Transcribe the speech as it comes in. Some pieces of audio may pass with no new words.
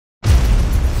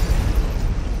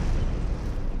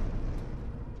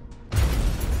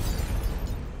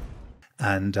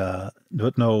And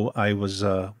but no, I was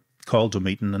called to a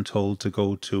meeting and told to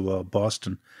go to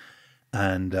Boston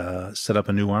and set up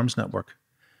a new arms network.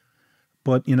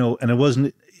 But and it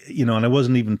wasn't, and I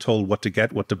wasn't even told what to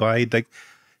get, what to buy. Like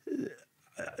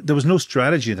there was no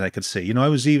strategy that I could see. I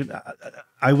was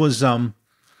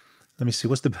let me see,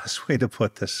 what's the best way to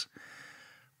put this?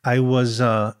 I was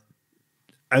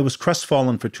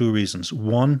crestfallen for two reasons.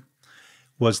 One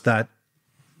was that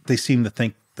they seemed to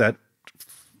think that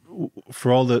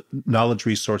for all the knowledge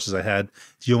resources I had,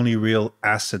 the only real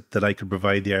asset that I could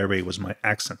provide the IRA was my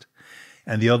accent.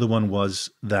 And the other one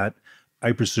was that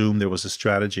I presumed there was a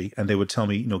strategy, and they would tell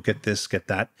me, get this, get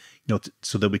that,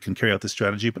 so that we can carry out the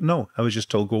strategy. But no, I was just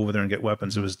told, go over there and get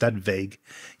weapons. It was that vague.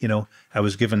 I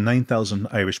was given 9,000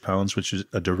 Irish pounds, which was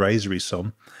a derisory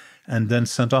sum, and then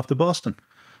sent off to Boston.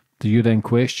 Do you then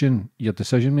question your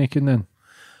decision making then?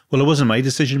 Well, it wasn't my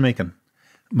decision making.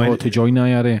 To join the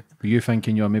IRA, were you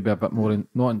thinking you're maybe a bit more,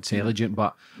 not intelligent,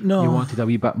 but no, you wanted a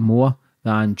wee bit more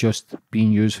than just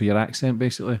being used for your accent,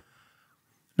 basically?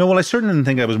 No, well, I certainly didn't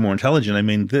think I was more intelligent. I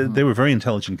mean, they were very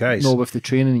intelligent guys. No, with the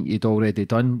training you'd already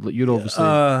done, like you're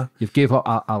obviously, you've gave up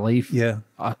a life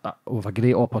with a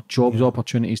great jobs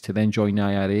opportunities to then join the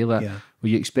IRA. Were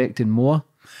you expecting more?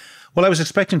 Well, I was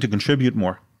expecting to contribute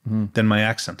more than my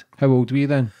accent. How old were you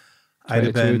then? I'd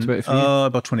have been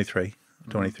about 23,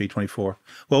 24.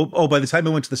 Well, by the time I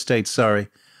went to the States,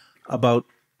 about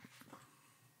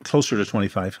closer to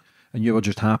 25. And you were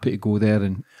just happy to go there?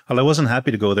 Well, I wasn't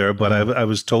happy to go there, but I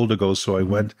was told to go, so I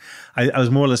went. I was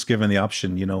more or less given the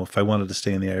option, if I wanted to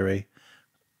stay in the IRA,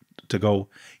 to go.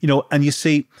 And you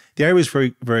see, the IRA is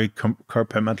very, very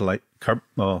compartmentalized.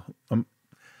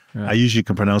 I usually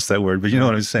can pronounce that word, but you know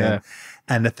what I'm saying. Yeah.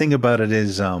 And the thing about it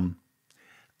is,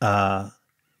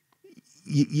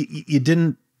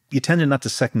 you tended not to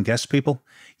second guess people.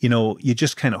 You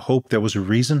just kind of hope there was a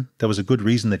reason, there was a good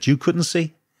reason that you couldn't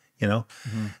see.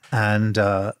 And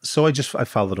so I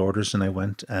followed orders and I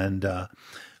went. And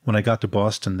when I got to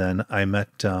Boston, then I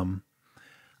met.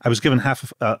 I was given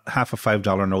half a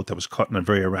 $5 note that was cut in a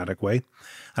very erratic way,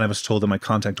 and I was told that my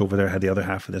contact over there had the other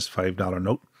half of this $5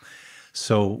 note.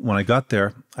 So when I got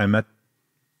there, I met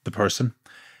the person,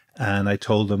 and I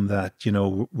told them that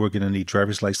we're going to need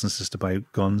driver's licenses to buy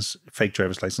guns, fake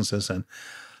driver's licenses, and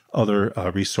other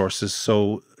resources.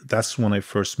 So that's when I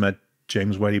first met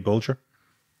James Whitey Bulger,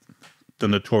 the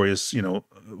notorious,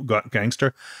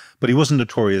 gangster. But he wasn't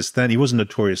notorious then. He wasn't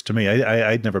notorious to me.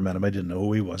 I'd never met him. I didn't know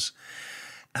who he was.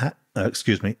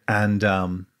 Excuse me. And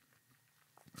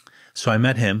so I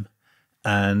met him,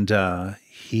 and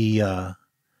he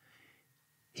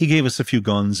gave us a few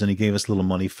guns, and he gave us a little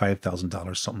money,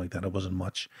 $5,000, something like that. It wasn't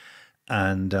much.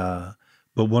 And but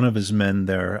one of his men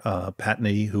there,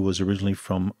 Patney, who was originally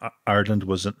from Ireland,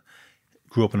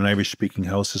 grew up in an Irish-speaking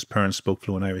house. His parents spoke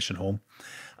fluent Irish at home.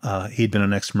 He'd been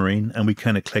an ex-Marine, and we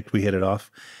kind of clicked. We hit it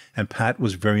off. And Pat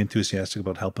was very enthusiastic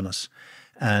about helping us.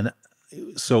 And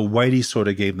so Whitey sort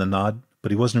of gave the nod,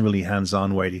 but he wasn't really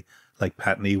hands-on Whitey like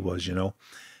Patney was,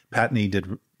 Patney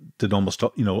did almost,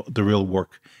 the real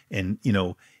work in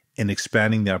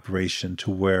expanding the operation to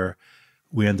where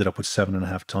we ended up with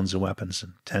 7.5 tons of weapons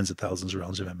and tens of thousands of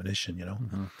rounds of ammunition,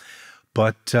 Mm-hmm.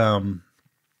 But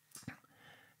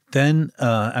then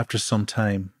after some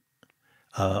time,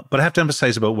 but I have to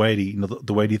emphasize about Whitey,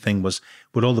 the Whitey thing was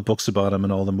with all the books about him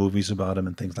and all the movies about him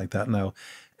and things like that now,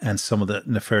 and some of the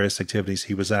nefarious activities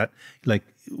he was at, like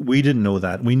we didn't know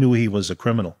that. We knew he was a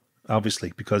criminal,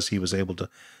 obviously, because he was able to,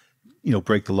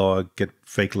 break the law, get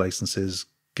fake licenses,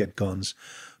 get guns.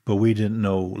 But we didn't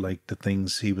know like the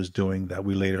things he was doing that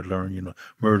we later learned,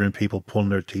 murdering people, pulling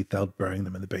their teeth out, burying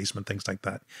them in the basement, things like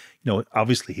that.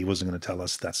 Obviously he wasn't going to tell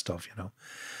us that stuff,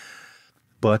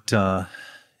 But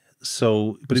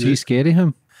But was he scary,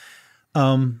 him?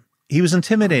 He was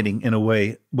intimidating in a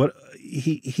way, but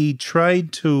he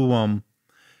tried to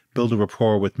build a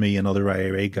rapport with me and other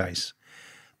IRA guys.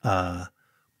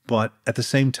 But at the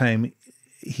same time,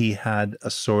 he had a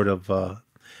sort of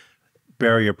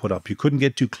barrier put up. You couldn't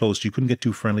get too close. You couldn't get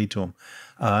too friendly to him.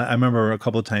 I remember a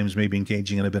couple of times maybe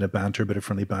engaging in a bit of banter, a bit of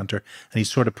friendly banter, and he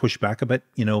sort of pushed back a bit,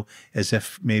 as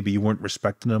if maybe you weren't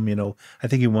respecting him, I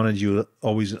think he wanted you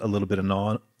always a little bit in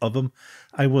awe of him.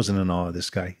 I wasn't in awe of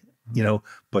this guy,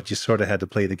 but you sort of had to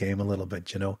play the game a little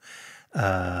bit, a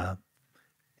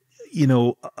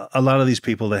lot of these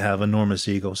people, they have enormous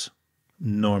egos,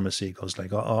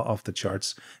 like off the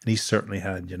charts. And he certainly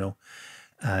had,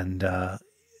 and,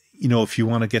 if you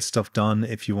want to get stuff done,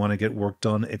 if you want to get work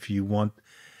done, if you want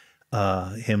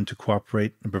him to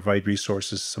cooperate and provide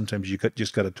resources. Sometimes you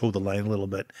just got to toe the line a little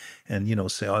bit and, you know,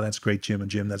 say, oh, that's great, Jim,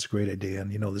 and Jim, that's a great idea.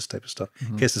 And, you know, this type of stuff.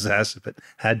 Kiss his ass if it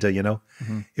had to, you know.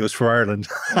 It was for Ireland.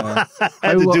 I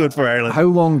had to do it for Ireland. How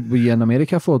long were you in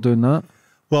America for doing that?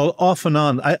 Well, off and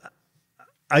on.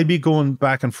 I'd be going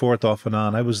back and forth off and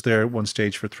on. I was there at one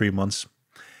stage for 3 months.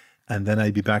 And then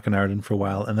I'd be back in Ireland for a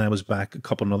while. And then I was back a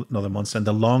couple of another months. And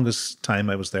the longest time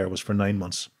I was there was for 9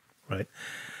 months, right?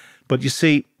 But you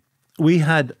see, we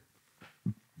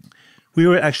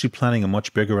were actually planning a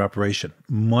much bigger operation,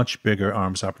 much bigger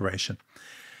arms operation.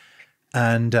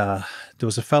 And there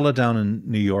was a fella down in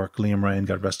New York, Liam Ryan,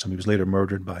 God rest him. He was later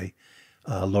murdered by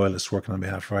loyalists working on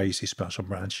behalf of IEC Special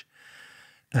Branch.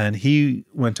 And he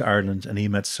went to Ireland and he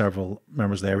met several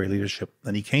members of the IRA leadership.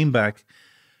 And he came back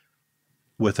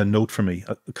with a note for me,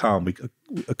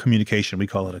 a communication, we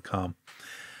call it a comm.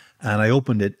 And I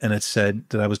opened it and it said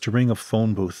that I was to ring a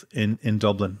phone booth in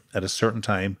Dublin at a certain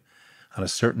time on a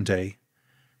certain day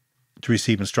to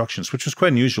receive instructions, which was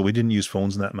quite unusual. We didn't use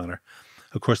phones in that manner.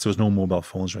 Of course, there was no mobile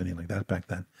phones or anything like that back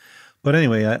then. But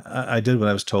anyway, I did what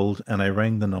I was told and I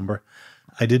rang the number.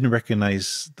 I didn't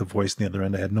recognize the voice on the other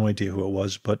end. I had no idea who it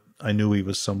was, but I knew he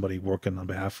was somebody working on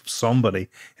behalf of somebody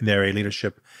in the IRA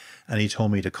leadership. And he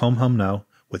told me to come home now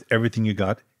with everything you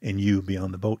got and you be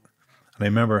on the boat. And I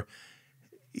remember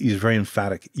he was very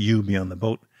emphatic, you be on the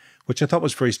boat, which I thought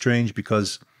was very strange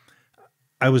because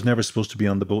I was never supposed to be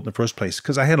on the boat in the first place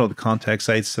because I had all the contacts.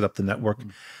 I had set up the network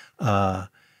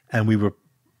and we were,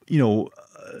 you know,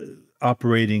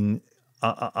 operating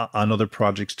on other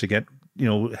projects to get, you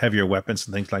know, heavier weapons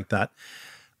and things like that.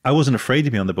 I wasn't afraid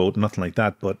to be on the boat, nothing like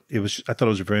that, but I thought it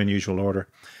was a very unusual order.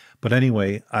 But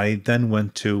anyway, I then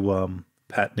went to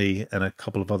Pat Lee and a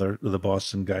couple of other of the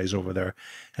Boston guys over there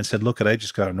and said, look, I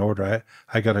just got an order.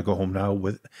 I got to go home now.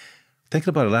 Thinking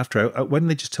about it after, why didn't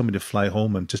they just tell me to fly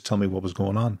home and just tell me what was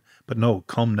going on? But no,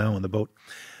 come now on the boat.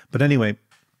 But anyway,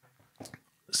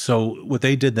 so what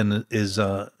they did then is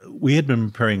we had been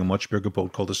preparing a much bigger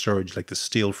boat called the Surge, like the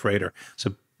steel freighter. It's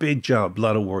a big job, a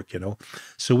lot of work, you know.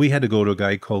 So we had to go to a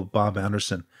guy called Bob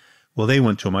Anderson. Well, they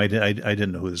went to him. I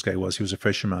didn't know who this guy was. He was a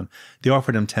fisherman. They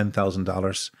offered him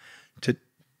 $10,000 to,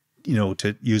 you know,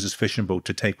 to use his fishing boat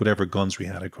to take whatever guns we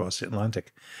had across the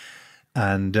Atlantic.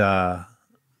 And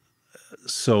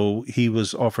so he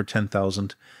was offered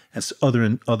 $10,000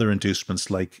 and other inducements,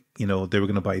 like, you know, they were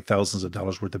going to buy thousands of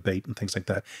dollars worth of bait and things like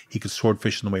that. He could sword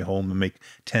fish on the way home and make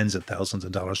tens of thousands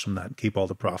of dollars from that and keep all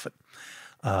the profit.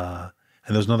 And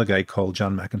there was another guy called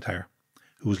John McIntyre,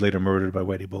 who was later murdered by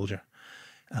Whitey Bulger.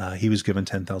 He was given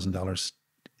 $10,000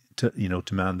 to, you know,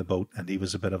 to man the boat, and he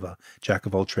was a bit of a jack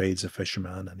of all trades, a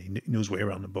fisherman, and he knew his way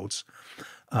around the boats.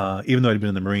 Even though I'd been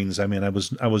in the Marines, I mean, I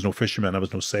was no fisherman, I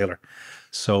was no sailor,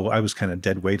 so I was kind of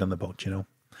dead weight on the boat, you know.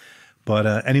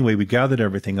 But anyway, we gathered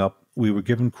everything up. We were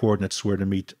given coordinates where to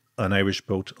meet an Irish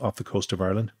boat off the coast of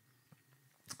Ireland.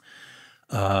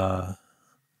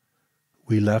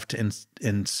 We left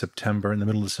in September, in the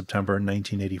middle of September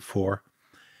 1984,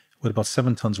 with about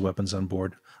 7 tons of weapons on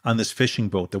board on this fishing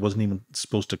boat that wasn't even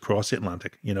supposed to cross the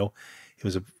Atlantic, you know. It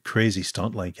was a crazy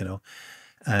stunt, like, you know.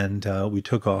 And we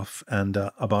took off, and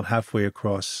about halfway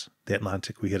across the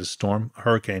Atlantic, we hit a storm, a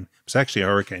hurricane. It was actually a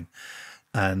hurricane.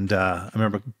 And I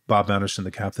remember Bob Anderson,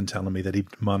 the captain, telling me that he'd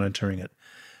been monitoring it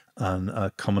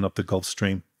on coming up the Gulf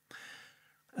Stream.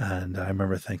 And I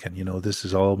remember thinking, you know, this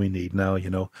is all we need now, you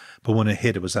know. But when it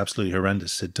hit, it was absolutely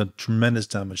horrendous. It did tremendous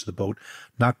damage to the boat,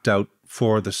 knocked out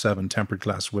 4 of the 7 tempered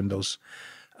glass windows.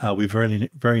 We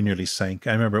very nearly sank.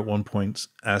 I remember at one point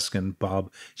asking Bob,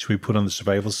 should we put on the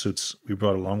survival suits we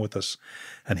brought along with us?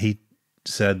 And he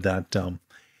said that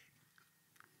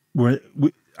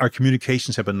our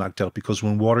communications have been knocked out because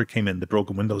when water came in, the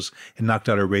broken windows, it knocked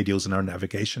out our radios and our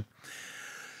navigation.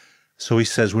 So he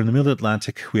says, we're in the middle of the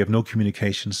Atlantic. We have no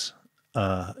communications.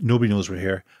 Nobody knows we're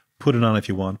here. Put it on if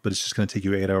you want, but it's just going to take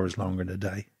you 8 hours longer to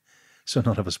die. So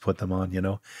none of us put them on, you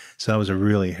know. So that was a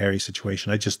really hairy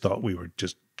situation. I just thought we were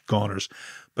just goners.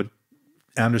 But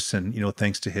Anderson, you know,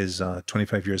 thanks to his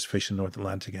 25 years fishing North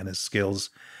Atlantic and his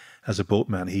skills as a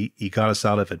boatman, he got us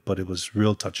out of it, but it was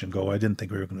real touch and go. I didn't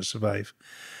think we were going to survive.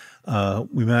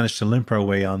 We managed to limp our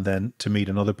way on then to meet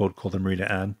another boat called the Marina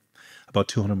Anne, about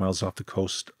 200 miles off the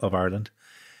coast of Ireland.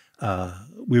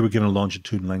 We were given a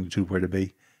longitude and magnitude where to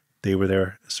be. They were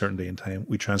there a certain day and time.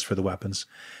 We transferred the weapons.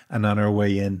 And on our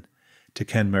way in to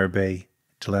Kenmare Bay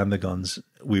to land the guns,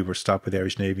 we were stopped by the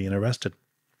Irish Navy and arrested.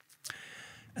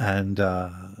 And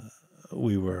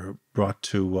we were brought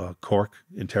to Cork,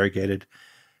 interrogated,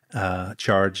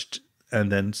 charged,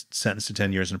 and then sentenced to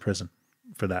 10 years in prison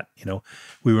for that. You know,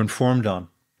 we were informed on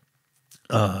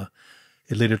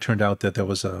it later turned out that there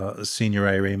was a senior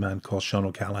IRA man called Sean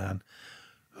O'Callaghan,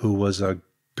 who was a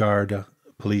Garda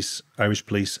police, Irish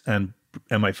police, and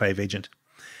MI5 agent.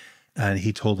 And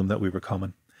he told them that we were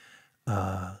coming.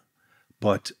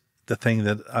 But the thing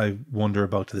that I wonder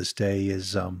about to this day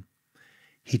is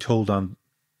he told on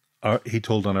our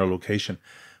location,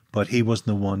 but he wasn't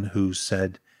the one who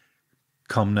said,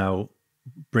 "Come now,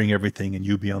 bring everything and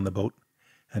you be on the boat."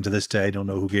 And to this day, I don't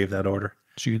know who gave that order.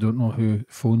 So you don't know who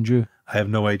phoned you? I have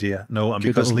no idea. No, and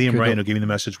because Liam Ryan, who gave me the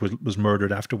message, was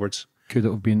murdered afterwards. Could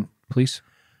it have been police?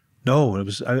 No, it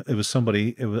was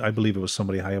somebody. I believe it was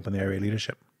somebody high up in the area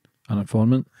leadership. An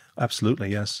informant?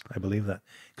 Absolutely, yes, I believe that,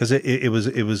 because it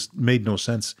was made no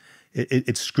sense.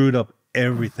 It screwed up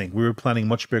everything. We were planning a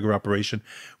much bigger operation.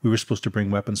 We were supposed to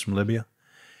bring weapons from Libya.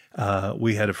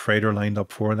 We had a freighter lined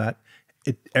up for that.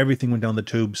 Everything went down the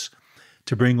tubes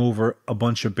to bring over a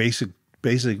bunch of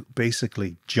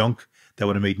basically junk that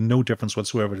would have made no difference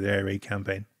whatsoever to the IRA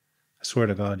campaign. I swear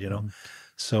to God, you know.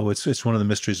 So it's one of the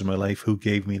mysteries of my life. Who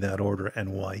gave me that order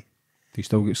and why? Do you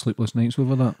still get sleepless nights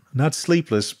over that? Not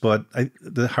sleepless, but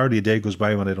hardly a day goes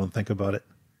by when I don't think about it,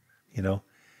 you know.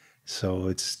 So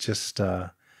it's just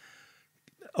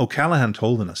O'Callaghan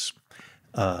told us,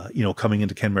 you know, coming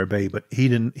into Kenmare Bay, but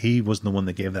he wasn't the one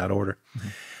that gave that order.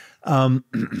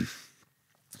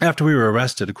 After we were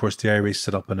arrested, of course, the IRA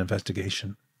set up an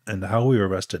investigation into how we were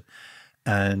arrested.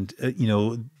 And, you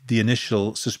know, the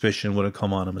initial suspicion would have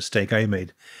come on a mistake I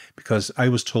made, because I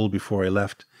was told before I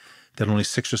left that only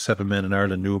 6 or 7 men in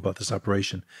Ireland knew about this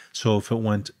operation. So if it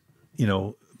went, you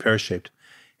know, pear-shaped,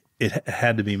 it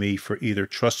had to be me for either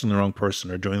trusting the wrong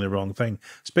person or doing the wrong thing.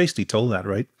 It's basically told that,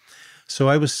 right? So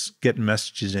I was getting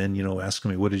messages in, you know,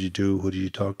 asking me, what did you do? Who did you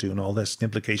talk to? And all this. The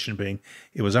implication being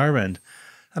it was our end.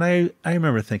 And I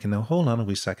remember thinking, now, hold on a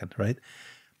wee second, right?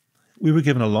 We were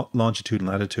given a longitude and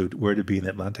latitude where to be in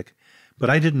the Atlantic. But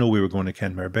I didn't know we were going to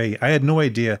Kenmare Bay. I had no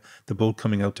idea the boat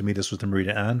coming out to meet us was the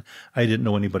Marita Anne. I didn't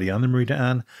know anybody on the Marita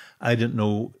Anne. I didn't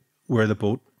know where the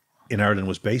boat in Ireland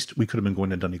was based. We could have been going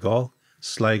to Donegal,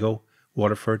 Sligo,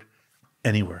 Waterford,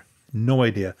 anywhere. No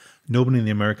idea. Nobody in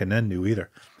the American end knew either.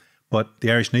 But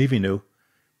the Irish Navy knew,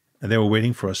 and they were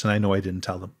waiting for us, and I know I didn't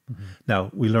tell them.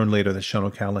 Now, we learned later that Sean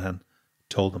O'Callaghan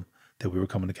told them that we were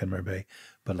coming to Kenmare Bay,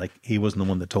 but like, he wasn't the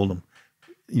one that told them.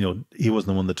 You know, he wasn't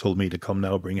the one that told me to come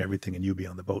now, bring everything, and you be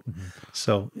on the boat.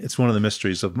 So it's one of the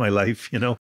mysteries of my life, you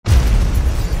know.